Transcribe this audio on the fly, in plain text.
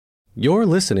You're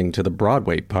listening to the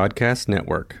Broadway Podcast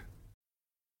Network.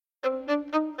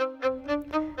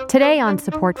 Today on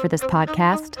support for this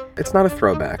podcast... It's not a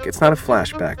throwback. It's not a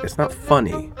flashback. It's not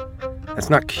funny. It's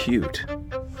not cute.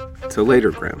 It's a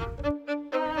latergram.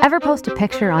 Ever post a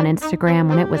picture on Instagram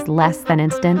when it was less than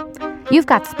instant? You've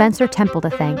got Spencer Temple to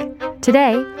thank.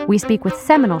 Today, we speak with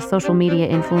seminal social media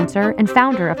influencer and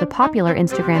founder of the popular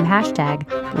Instagram hashtag,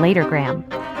 Latergram.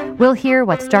 We'll hear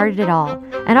what started it all,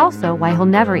 and also why he'll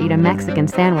never eat a Mexican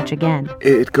sandwich again.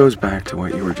 It goes back to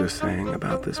what you were just saying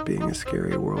about this being a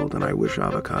scary world, and I wish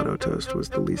avocado toast was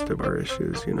the least of our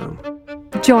issues, you know?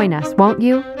 Join us, won't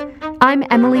you? I'm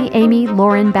Emily Amy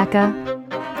Lauren Becca,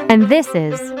 and this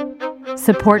is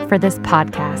Support for This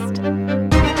Podcast.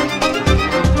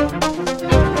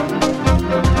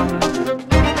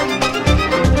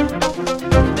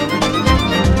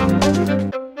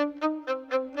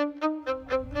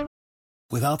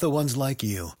 Without the ones like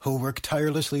you, who work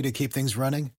tirelessly to keep things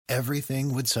running,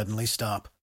 everything would suddenly stop.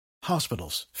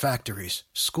 Hospitals, factories,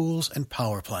 schools, and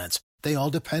power plants, they all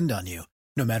depend on you.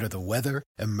 No matter the weather,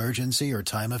 emergency, or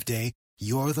time of day,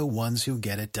 you're the ones who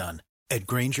get it done. At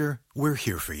Grainger, we're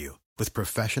here for you with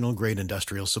professional-grade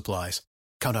industrial supplies.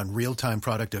 Count on real-time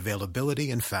product availability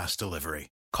and fast delivery.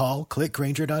 Call, click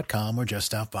Grainger.com, or just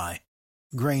stop by.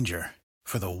 Grainger,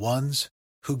 for the ones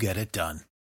who get it done.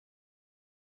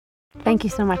 Thank you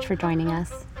so much for joining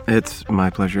us. It's my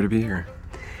pleasure to be here.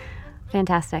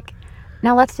 Fantastic.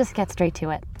 Now let's just get straight to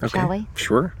it, shall we?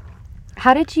 Sure.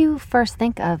 How did you first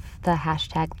think of the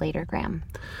hashtag Latergram?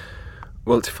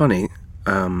 Well, it's funny.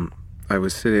 I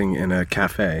was sitting in a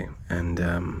cafe, and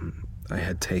I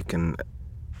had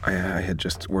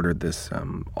just ordered this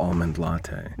almond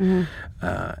latte,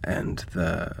 and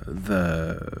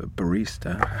the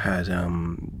barista had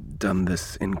done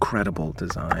this incredible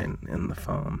design in the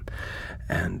foam,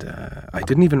 and I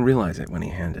didn't even realize it when he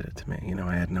handed it to me. You know,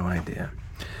 I had no idea.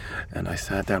 And I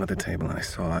sat down at the table and I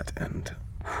saw it, and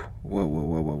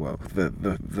whoa.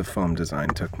 The foam design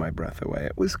took my breath away.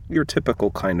 It was your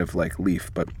typical kind of like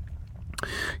leaf, but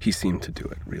he seemed to do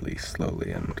it really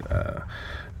slowly, and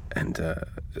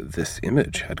this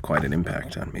image had quite an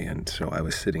impact on me, and so I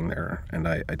was sitting there, and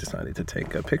I decided to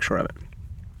take a picture of it.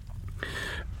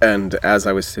 And as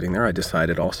I was sitting there, I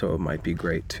decided also it might be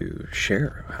great to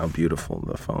share how beautiful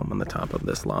the foam on the top of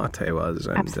this latte was.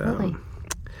 And, Absolutely.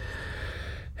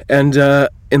 And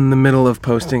in the middle of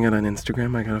posting it on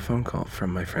Instagram, I got a phone call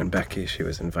from my friend Becky. She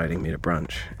was inviting me to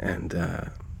brunch, and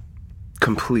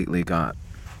completely got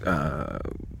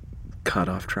cut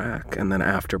off track. And then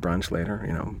after brunch later,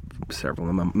 you know,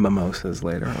 several mimosas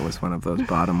later, it was one of those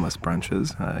bottomless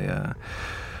brunches, I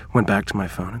went back to my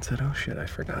phone and said, oh shit, I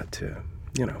forgot to,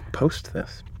 post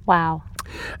this. Wow.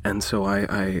 And so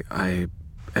I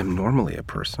am normally a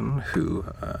person who,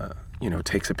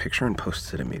 takes a picture and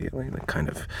posts it immediately. The kind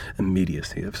of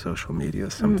immediacy of social media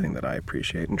is something that I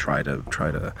appreciate and try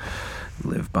to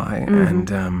live by.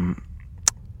 And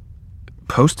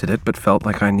posted it, but felt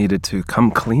like I needed to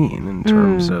come clean in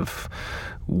terms of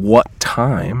what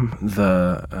time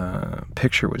the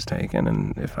picture was taken.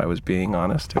 And if I was being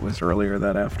honest, it was earlier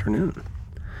that afternoon.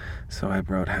 So I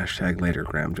wrote hashtag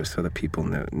Latergram just so that people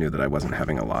knew that I wasn't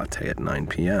having a latte at 9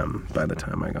 p.m. by the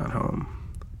time I got home.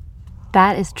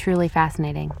 That is truly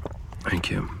fascinating. Thank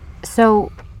you.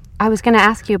 So I was going to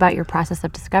ask you about your process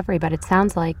of discovery, but it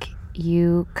sounds like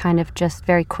you kind of just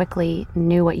very quickly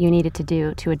knew what you needed to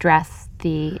do to address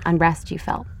the unrest you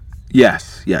felt.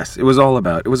 Yes. It was all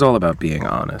about being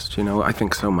honest. I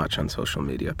think so much on social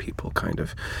media, people kind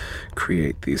of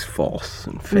create these false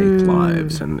and fake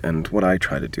lives, and what I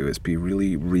try to do is be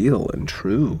really real and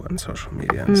true on social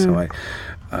media. And so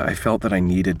I felt that I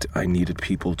needed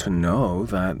people to know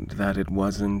that it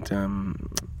wasn't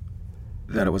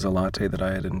that it was a latte that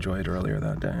I had enjoyed earlier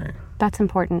that day. That's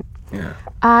important. Yeah.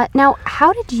 Now,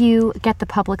 how did you get the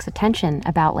public's attention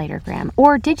about Latergram?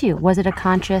 Or did you? Was it a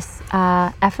conscious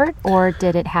effort, or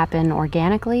did it happen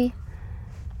organically?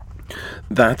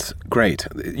 That's great.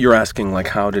 You're asking,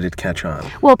 how did it catch on?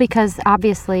 Well, because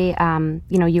obviously,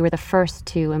 you were the first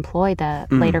to employ the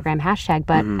Latergram hashtag,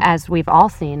 but as we've all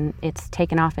seen, it's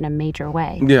taken off in a major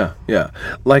way. Yeah.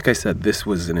 Like I said, this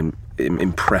was an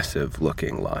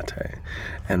impressive-looking latte,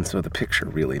 and so the picture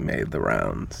really made the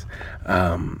rounds.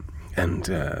 My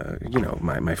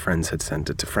friends had sent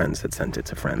it to friends, had sent it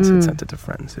to friends, had sent it to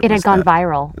friends. It had gone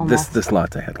viral, almost. This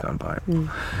latte had gone viral.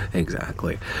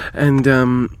 Exactly. And,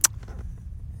 and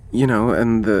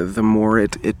the more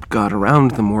it got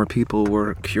around, the more people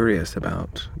were curious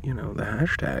about, the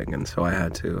hashtag. And so I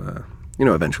had to,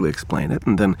 eventually explain it.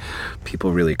 And then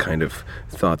people really kind of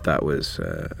thought that was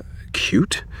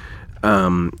cute.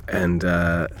 and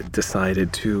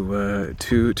decided to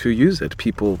use it.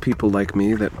 People like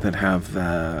me that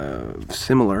have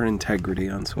similar integrity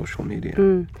on social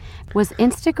media. Was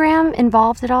Instagram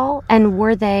involved at all, and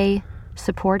were they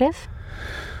supportive?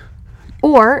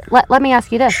 Or let me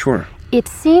ask you this. Sure. It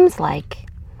seems like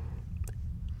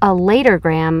a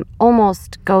latergram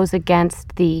almost goes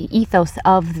against the ethos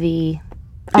of the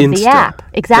app.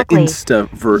 Exactly. The Insta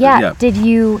version. Yeah. Did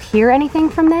you hear anything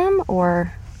from them,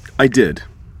 or? I did.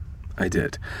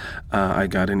 I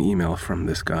got an email from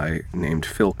this guy named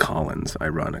Phil Collins,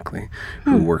 ironically,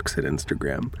 who works at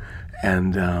Instagram,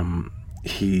 and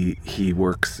he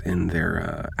works in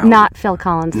their not Phil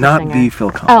Collins, not singer. the Phil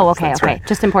Collins. Oh, okay, that's okay. right.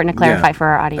 Just important to clarify for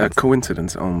our audience.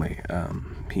 Coincidence only.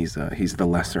 He's the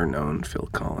lesser known Phil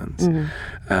Collins,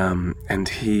 and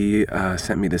he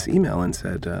sent me this email and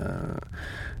said,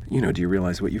 do you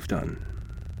realize what you've done?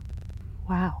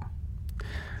 Wow.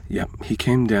 Yeah, he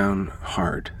came down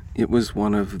hard. It was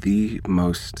one of the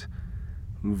most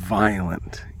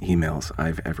violent emails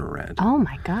I've ever read. Oh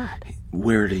my God.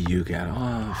 Where do you get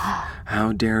off?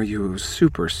 How dare you? It was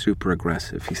super, super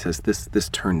aggressive. He says this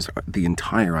turns the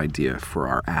entire idea for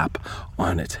our app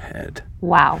on its head.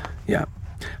 Wow. Yeah.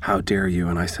 How dare you?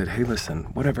 And I said, hey, listen,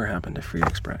 whatever happened to free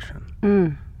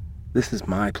expression? This is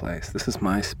my place. This is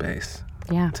my space.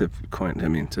 Yeah. To coin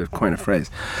a phrase.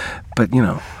 But,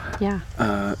 Yeah.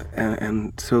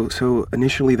 And so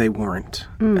initially they weren't.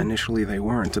 Initially they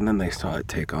weren't. And then they saw it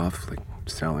take off, like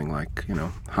selling like,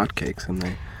 hotcakes,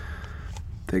 and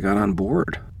they got on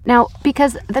board. Now,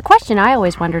 because the question I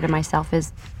always wonder to myself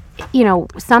is,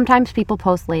 sometimes people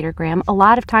post latergram. A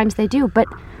lot of times they do. But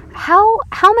how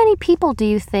many people do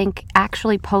you think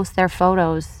actually post their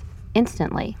photos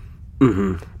instantly?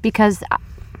 Mm-hmm. Because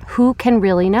who can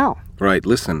really know? Right.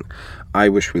 Listen, I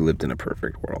wish we lived in a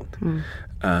perfect world.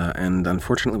 And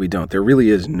unfortunately we don't. There really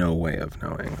is no way of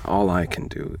knowing. All I can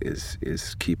do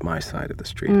is keep my side of the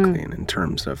street clean in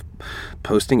terms of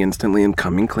posting instantly and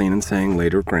coming clean and saying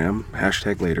latergram,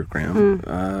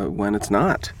 #latergram, when it's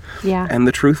not. Yeah. And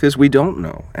the truth is we don't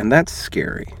know. And that's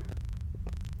scary.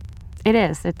 It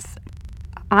is.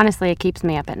 Honestly, it keeps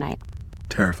me up at night.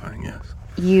 Terrifying, yes.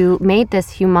 You made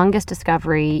this humongous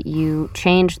discovery. You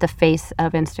changed the face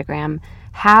of Instagram.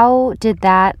 How did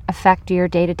that affect your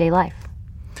day-to-day life?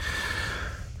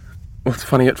 Well, it's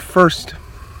funny. At first,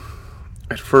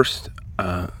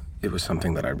 it was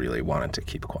something that I really wanted to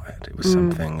keep quiet. It was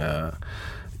something,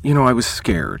 I was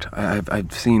scared.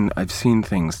 I've seen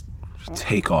things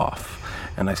take off,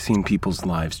 and I've seen people's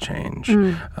lives change.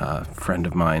 A friend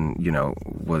of mine,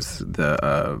 was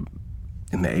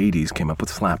in the 80s, came up with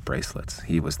slap bracelets.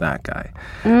 He was that guy.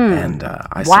 And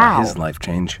I saw his life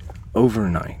change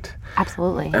overnight.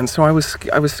 Absolutely. And so I was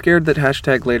scared that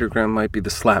 #latergram might be the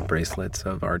slap bracelets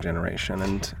of our generation.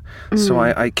 And so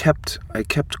I kept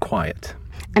quiet.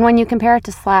 And when you compare it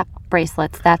to slap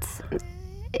bracelets,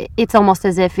 it's almost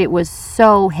as if it was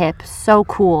so hip, so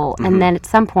cool, and then at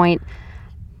some point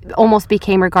almost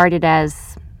became regarded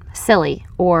as silly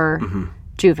or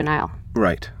juvenile.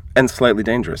 Right. And slightly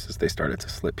dangerous as they started to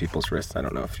slit people's wrists. I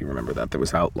don't know if you remember that. That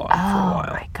was outlawed for a while.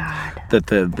 Oh, my God. That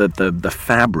the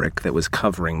fabric that was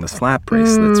covering the slap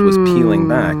bracelets was peeling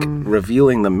back,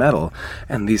 revealing the metal.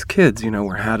 And these kids,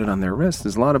 were had it on their wrists.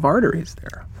 There's a lot of arteries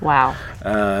there. Wow.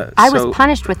 I was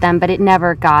punished with them, but it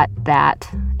never got that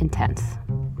intense.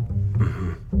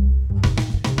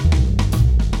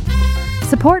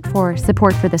 Support for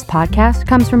this podcast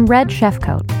comes from Red Chef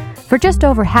Coat. For just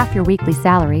over half your weekly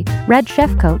salary, Red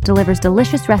Chef Coat delivers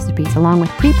delicious recipes along with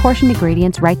pre-portioned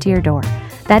ingredients right to your door.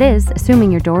 That is, assuming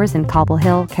your door is in Cobble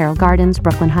Hill, Carroll Gardens,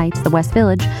 Brooklyn Heights, the West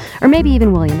Village, or maybe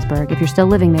even Williamsburg if you're still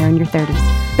living there in your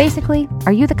 30s. Basically,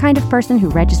 are you the kind of person who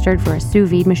registered for a sous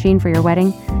vide machine for your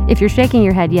wedding? If you're shaking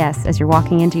your head yes as you're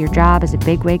walking into your job as a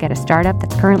bigwig at a startup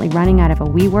that's currently running out of a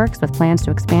WeWorks with plans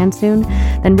to expand soon,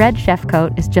 then Red Chef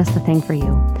Coat is just the thing for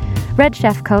you. Red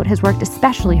Chef Coat has worked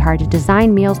especially hard to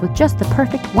design meals with just the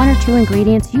perfect 1 or 2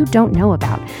 ingredients you don't know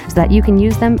about so that you can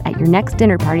use them at your next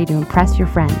dinner party to impress your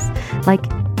friends, like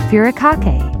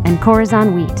furikake and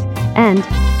corazon wheat and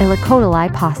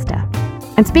ilicottolai pasta.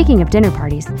 And speaking of dinner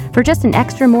parties, for just an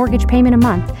extra mortgage payment a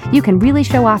month, you can really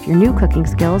show off your new cooking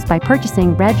skills by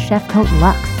purchasing Red Chef Coat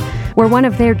Luxe, where one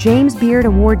of their James Beard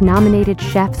Award-nominated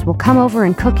chefs will come over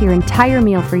and cook your entire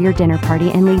meal for your dinner party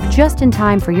and leave just in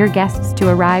time for your guests to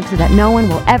arrive so that no one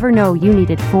will ever know you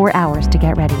needed 4 hours to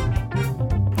get ready.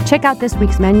 Check out this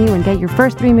week's menu and get your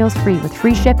first 3 meals free with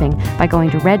free shipping by going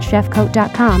to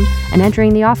redchefcoat.com and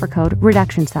entering the offer code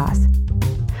REDUCTIONSAUCE.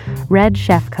 Red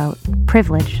Chef Coat.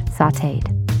 Privilege sautéed.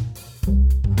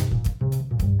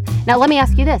 Now let me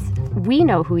ask you this. We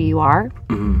know who you are.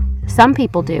 Some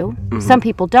people do. Some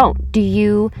people don't.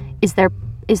 Is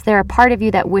there a part of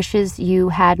you that wishes you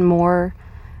had more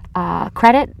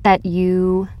credit, that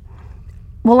you...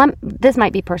 Well, this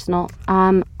might be personal.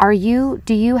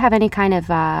 Do you have any kind of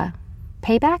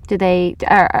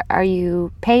payback? Are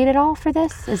you paid at all for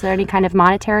this? Is there any kind of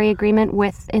monetary agreement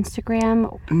with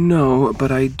Instagram? No,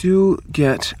 but I do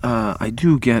get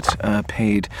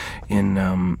paid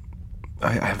in.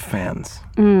 I have fans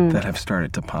that have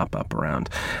started to pop up around,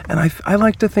 and I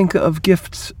like to think of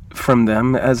gifts from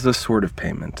them as a sort of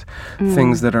payment,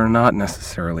 things that are not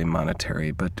necessarily monetary,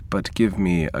 but give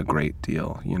me a great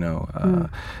deal.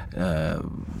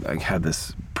 I had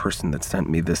this person that sent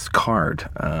me this card,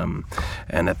 and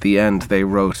at the end they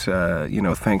wrote,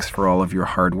 thanks for all of your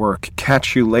hard work.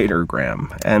 Catch you later,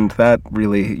 Graham. And that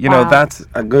really, Wow. that's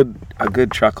a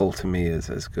good chuckle to me is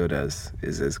as good as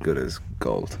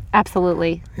gold.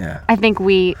 Absolutely. Yeah. I think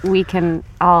we can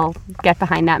all get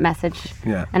behind that message.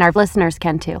 Yeah. And our listeners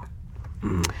can too.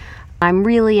 I'm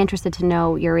really interested to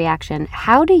know your reaction.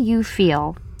 How do you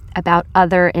feel about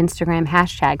other Instagram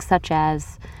hashtags such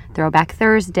as Throwback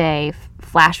Thursday,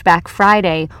 Flashback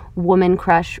Friday, Woman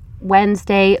Crush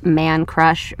Wednesday, Man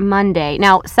Crush Monday?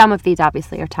 Now, some of these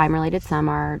obviously are time-related. Some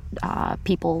are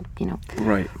people,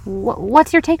 Right.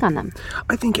 What's your take on them?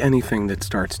 I think anything that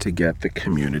starts to get the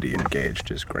community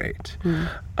engaged is great.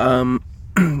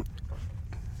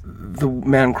 The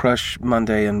Man Crush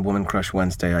Monday and Woman Crush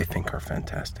Wednesday, I think, are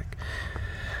fantastic.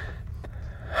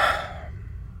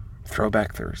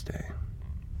 Throwback Thursday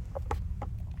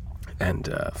and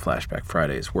Flashback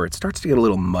Friday is where it starts to get a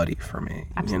little muddy for me.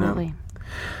 Absolutely.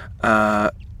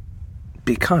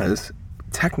 Because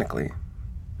technically,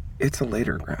 it's a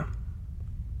latergram.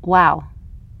 Wow.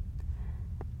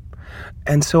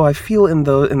 And so I feel in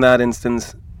that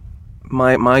instance,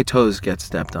 my toes get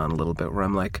stepped on a little bit, where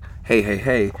I'm like,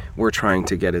 hey, we're trying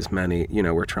to get as many,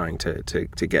 we're trying to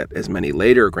get as many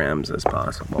latergrams as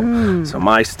possible. So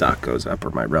my stock goes up,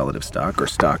 or my relative stock, or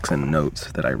stocks and notes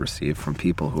that I receive from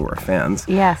people who are fans.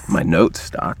 Yes. My note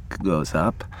stock goes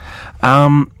up.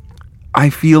 I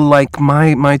feel like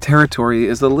my territory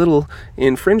is a little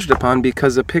infringed upon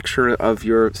because a picture of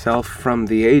yourself from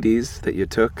the 80s that you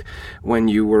took when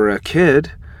you were a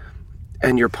kid,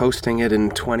 and you're posting it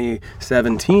in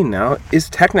 2017 now, is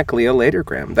technically a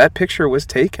latergram. That picture was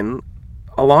taken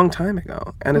a long time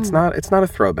ago, and it's not a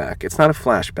throwback. It's not a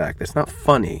flashback. That's not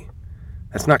funny.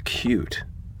 That's not cute.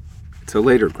 It's a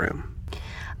latergram.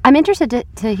 I'm interested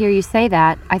to hear you say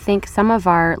that. I think some of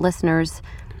our listeners,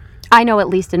 I know at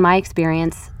least in my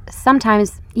experience,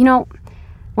 sometimes,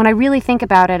 when I really think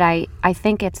about it, I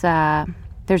think it's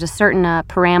there's a certain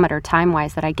parameter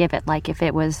time-wise that I give it. Like if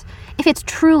it's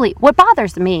truly, what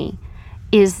bothers me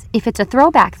is if it's a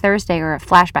Throwback Thursday or a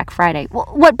Flashback Friday. Well,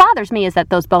 what bothers me is that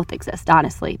those both exist,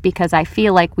 honestly, because I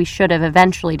feel like we should have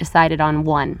eventually decided on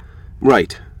one.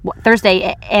 Right.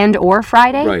 Thursday and or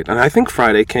Friday? Right, and I think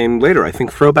Friday came later. I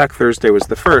think Throwback Thursday was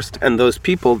the first, and those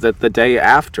people that the day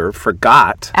after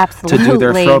forgot to do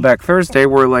their Throwback Thursday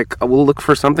were like, we'll look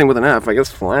for something with an F, I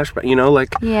guess flashback,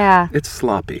 Yeah. It's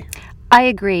sloppy. I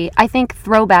agree. I think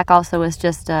throwback also is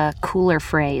just a cooler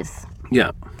phrase.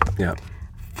 Yeah.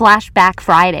 Flashback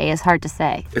Friday is hard to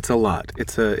say. It's a lot.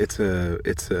 It's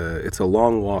a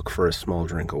long walk for a small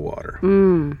drink of water.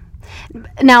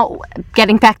 Now,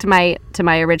 getting back to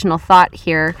my original thought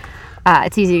here,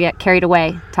 it's easy to get carried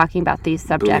away talking about these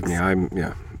subjects. Believe me,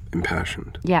 I'm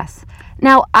impassioned. Yes.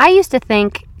 Now, I used to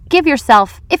think, give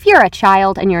yourself, if you're a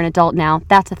child and you're an adult now,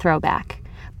 that's a throwback.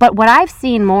 But what I've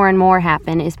seen more and more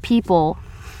happen is people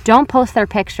don't post their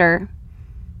picture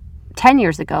 10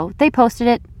 years ago. They posted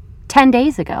it 10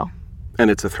 days ago.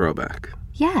 And it's a throwback.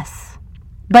 Yes.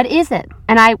 But is it?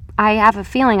 And I have a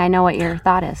feeling I know what your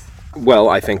thought is. Well,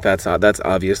 I think that's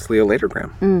obviously a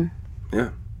latergram. Yeah.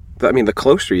 I mean, the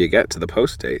closer you get to the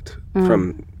post date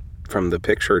from the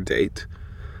picture date,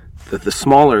 the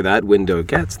smaller that window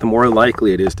gets, the more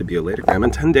likely it is to be a latergram.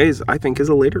 And 10 days, I think, is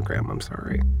a latergram. I'm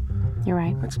sorry. You're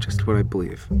right. That's just what I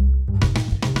believe.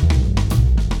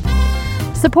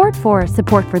 Support for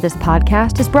this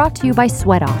podcast is brought to you by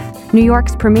Sweat Off, New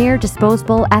York's premier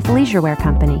disposable athleisure wear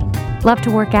company. Love to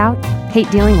work out?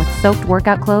 Hate dealing with soaked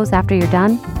workout clothes after you're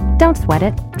done? Don't sweat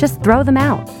it. Just throw them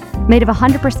out. Made of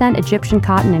 100% Egyptian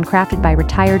cotton and crafted by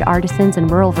retired artisans in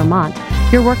rural Vermont,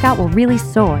 your workout will really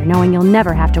soar knowing you'll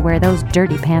never have to wear those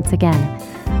dirty pants again.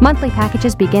 Monthly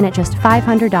packages begin at just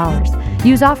 $500.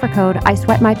 Use offer code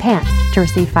ISweatMyPants to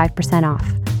receive 5%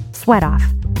 off. Sweat Off.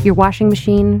 Your washing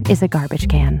machine is a garbage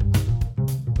can.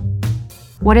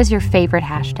 What is your favorite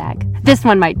hashtag? This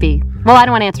one might be. Well, I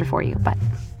don't want to answer for you, but...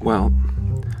 Well,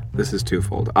 This is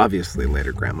twofold. Obviously,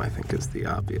 Latergram, I think, is the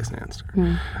obvious answer.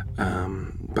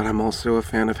 But I'm also a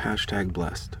fan of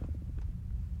 #blessed.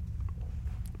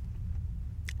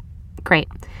 Great.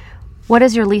 What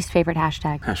is your least favorite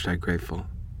hashtag? #grateful.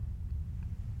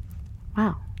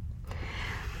 Wow.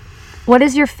 What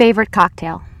is your favorite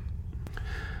cocktail?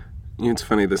 You know, it's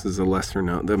funny, this is a lesser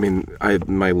known. I mean,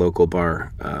 my local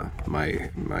bar, my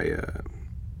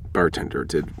bartender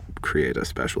did create a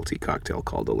specialty cocktail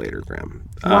called a Latergram.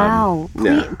 Wow.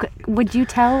 Yeah. Would you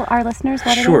tell our listeners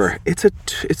what it is? Sure. It's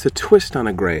a twist on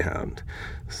a Greyhound.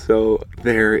 So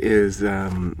there is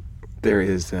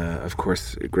of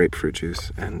course grapefruit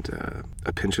juice and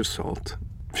a pinch of salt,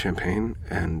 champagne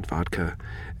and vodka,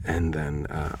 and then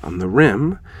on the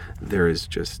rim there is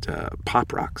just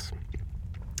Pop Rocks.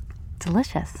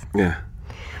 Delicious. Yeah,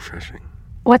 refreshing.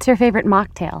 What's your favorite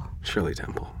mocktail? Shirley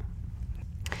Temple.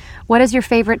 What is your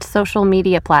favorite social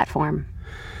media platform?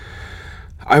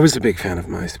 I was a big fan of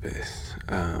MySpace.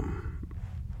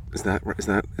 Is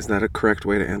that a correct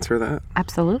way to answer that?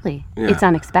 Absolutely. Yeah. It's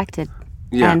unexpected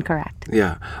and correct.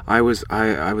 Yeah, I was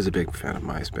a big fan of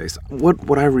MySpace.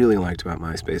 What I really liked about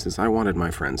MySpace is I wanted my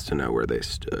friends to know where they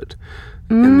stood,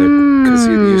 because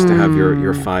you used to have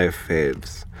your 5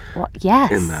 faves. Well,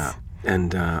 yes. In that.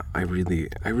 And I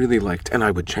really liked, and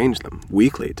I would change them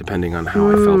weekly depending on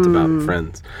how I felt about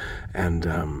friends, and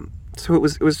so it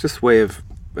was just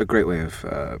a great way of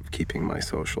keeping my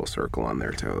social circle on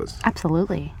their toes.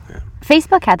 Absolutely. Yeah.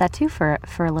 Facebook had that too for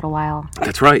a little while.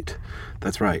 That's right,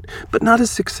 but not as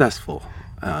successful.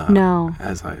 No.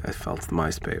 As I felt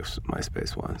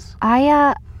MySpace was.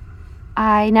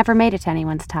 I never made it to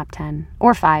anyone's top 10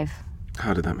 or 5.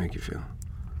 How did that make you feel?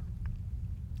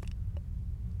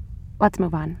 Let's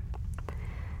move on.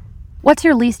 What's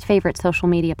your least favorite social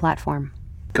media platform?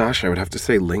 Gosh, I would have to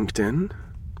say LinkedIn.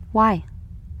 Why?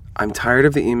 I'm tired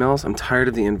of the emails. I'm tired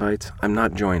of the invites. I'm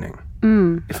not joining.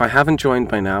 If I haven't joined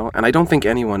by now, and I don't think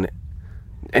anyone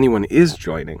is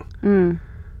joining,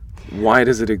 why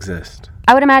does it exist?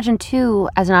 I would imagine, too,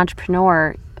 as an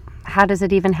entrepreneur, how does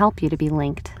it even help you to be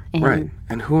linked in? Right.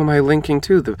 And who am I linking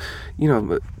to?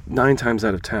 9 times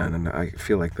out of 10, and I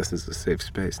feel like this is a safe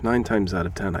space, 9 times out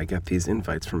of 10 I get these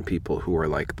invites from people who are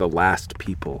like the last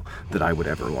people that I would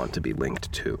ever want to be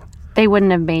linked to. They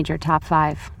wouldn't have made your top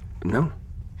 5. No,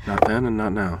 not then and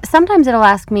not now. Sometimes it'll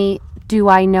ask me, do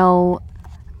I know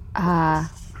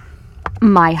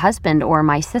my husband or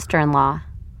my sister-in-law?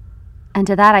 And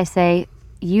to that I say,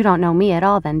 you don't know me at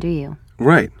all then, do you?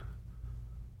 Right.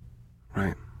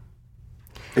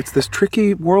 It's this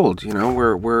tricky world,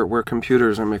 where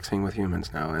computers are mixing with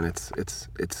humans now, and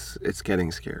it's getting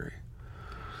scary.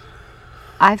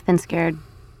 I've been scared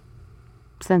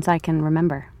since I can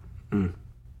remember. And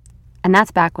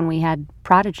that's back when we had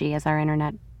Prodigy as our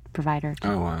internet provider.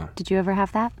 Oh, wow. Did you ever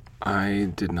have that?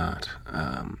 I did not.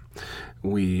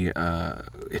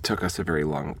 It took us a very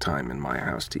long time in my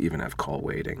house to even have call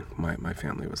waiting. My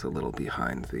family was a little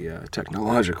behind the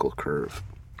technological curve.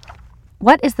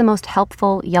 What is the most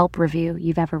helpful Yelp review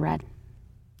you've ever read?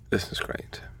 This is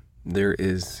great. There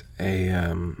is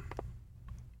a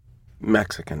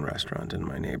Mexican restaurant in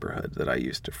my neighborhood that I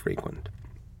used to frequent,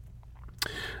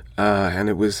 and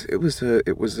it was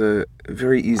a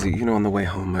very easy. On the way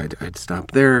home, I'd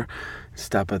stop there,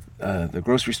 stop at the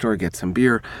grocery store, get some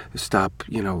beer, stop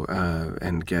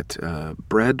and get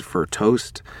bread for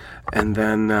toast, and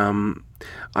then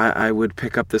I would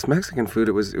pick up this Mexican food.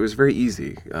 It was very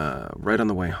easy, right on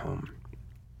the way home,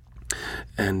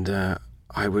 and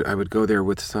I would go there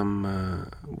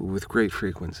with great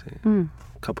frequency. A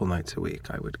couple nights a week,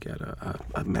 I would get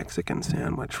a Mexican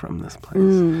sandwich from this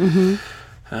place.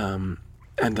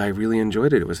 And I really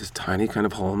enjoyed it. It was this tiny kind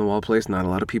of hole-in-the-wall place. Not a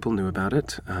lot of people knew about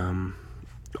it.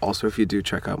 Also, if you do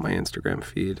check out my Instagram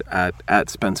feed at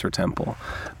Spencer Temple,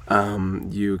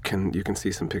 you can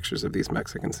see some pictures of these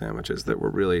Mexican sandwiches that were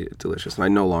really delicious. And I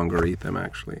no longer eat them,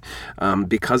 actually,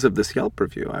 because of this Yelp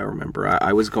review. I remember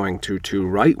I was going to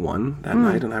write one that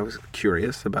night, and I was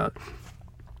curious about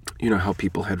how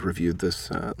people had reviewed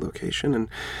this location,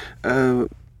 and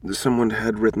someone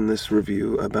had written this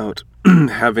review about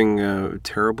having a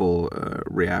terrible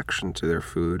reaction to their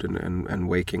food and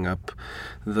waking up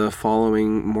the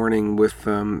following morning with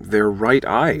their right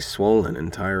eye swollen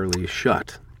entirely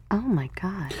shut. Oh my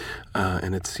God.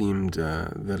 And it seemed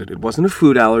that it wasn't a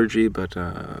food allergy, but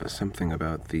something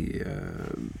about the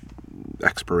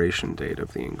expiration date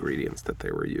of the ingredients that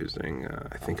they were using.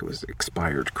 I think it was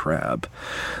expired crab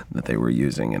that they were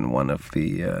using in one of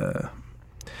the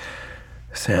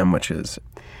sandwiches.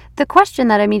 The question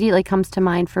that immediately comes to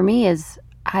mind for me is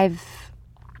I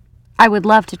would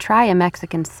love to try a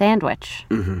Mexican sandwich.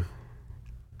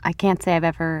 I can't say I've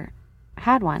ever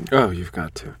had one. Oh, you've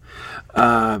got to.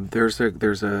 There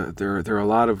are a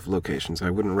lot of locations.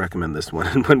 I wouldn't recommend this one.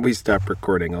 And when we stop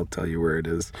recording, I'll tell you where it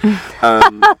is,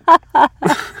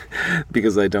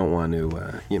 because I don't want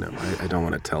to. I don't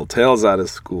want to tell tales out of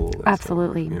school.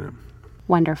 Absolutely.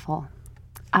 Wonderful.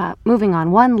 Moving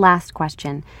on. One last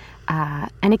question,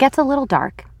 and it gets a little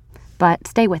dark, but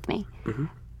stay with me. Mm-hmm.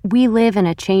 We live in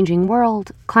a changing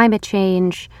world. Climate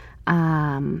change.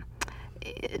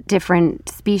 Different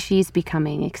species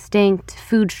becoming extinct,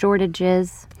 food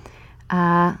shortages.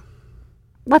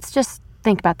 Let's just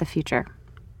think about the future,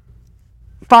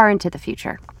 far into the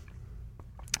future.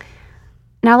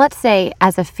 Now, let's say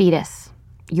as a fetus,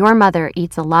 your mother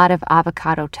eats a lot of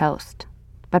avocado toast,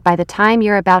 but by the time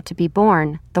you're about to be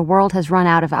born, the world has run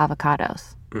out of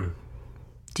avocados. Mm.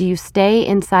 Do you stay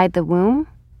inside the womb,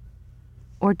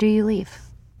 or do you leave?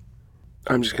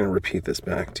 I'm just going to repeat this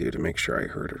back to you to make sure I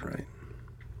heard it right.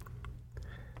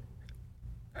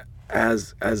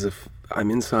 As if I'm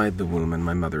inside the womb and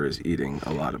my mother is eating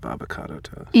a lot of avocado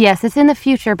toast. Yes, it's in the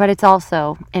future, but it's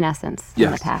also, in essence, in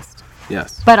the past.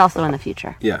 Yes. But also in the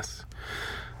future. Yes.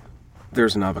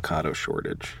 There's an avocado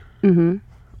shortage. Mm-hmm.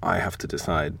 I have to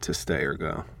decide to stay or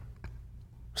go.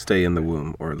 Stay in the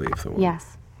womb or leave the womb.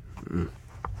 Yes. Mm.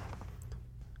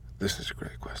 This is a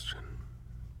great question.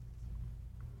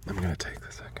 I'm going to take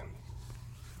a second.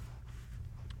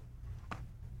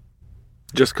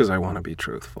 Just because I want to be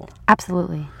truthful.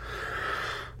 Absolutely.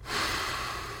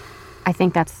 I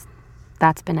think that's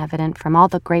been evident from all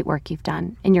the great work you've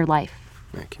done in your life.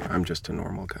 Thank you. I'm just a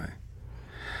normal guy.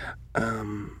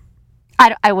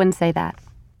 I wouldn't say that.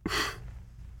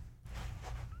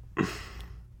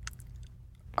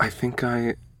 I think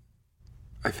I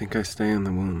stay in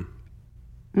the womb.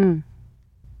 Mm.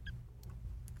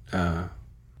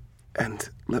 And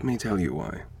let me tell you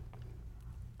why.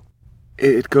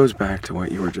 It goes back to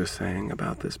what you were just saying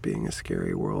about this being a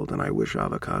scary world, and I wish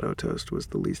avocado toast was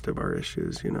the least of our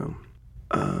issues,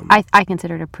 I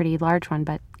consider it a pretty large one,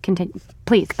 but continue,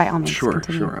 please, by all means. Sure,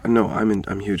 continue. sure. No,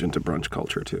 I'm huge into brunch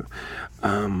culture too,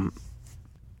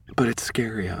 but it's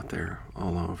scary out there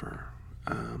all over,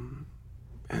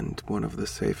 and one of the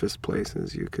safest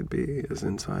places you could be is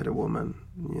inside a woman.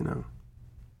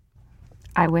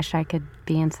 I wish I could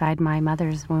be inside my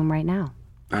mother's womb right now.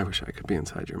 I wish I could be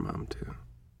inside your mom, too.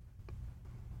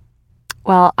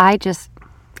 Well, I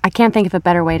can't think of a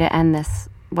better way to end this,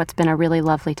 what's been a really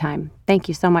lovely time. Thank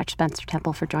you so much, Spencer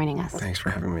Temple, for joining us. Thanks for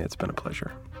having me. It's been a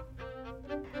pleasure.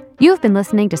 You've been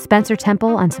listening to Spencer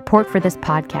Temple on support for this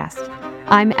podcast.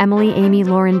 I'm Emily Amy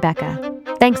Lauren Becca.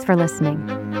 Thanks for listening.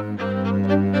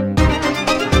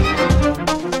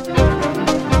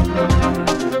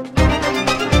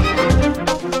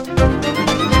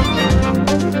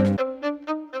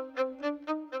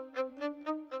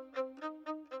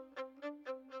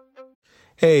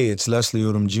 Hey, it's Leslie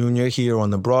Odom Jr. here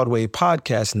on the Broadway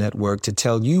Podcast Network to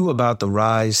tell you about the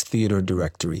Rise Theater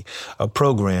Directory, a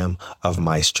program of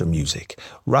Maestro Music.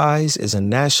 Rise is a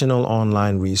national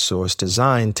online resource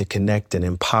designed to connect and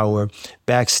empower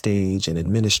backstage and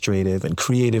administrative and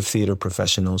creative theater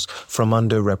professionals from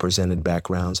underrepresented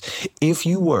backgrounds. If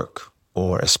you work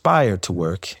or aspire to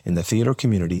work in the theater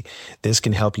community, this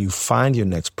can help you find your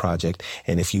next project.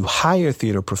 And if you hire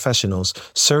theater professionals,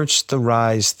 search the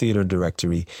Rise Theater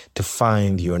Directory to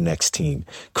find your next team.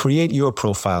 Create your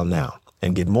profile now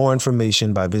and get more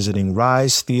information by visiting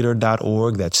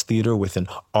risetheater.org. That's theater with an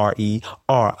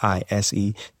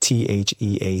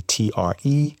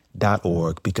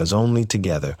RERISETHEATRE.org, because only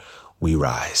together we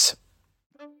rise.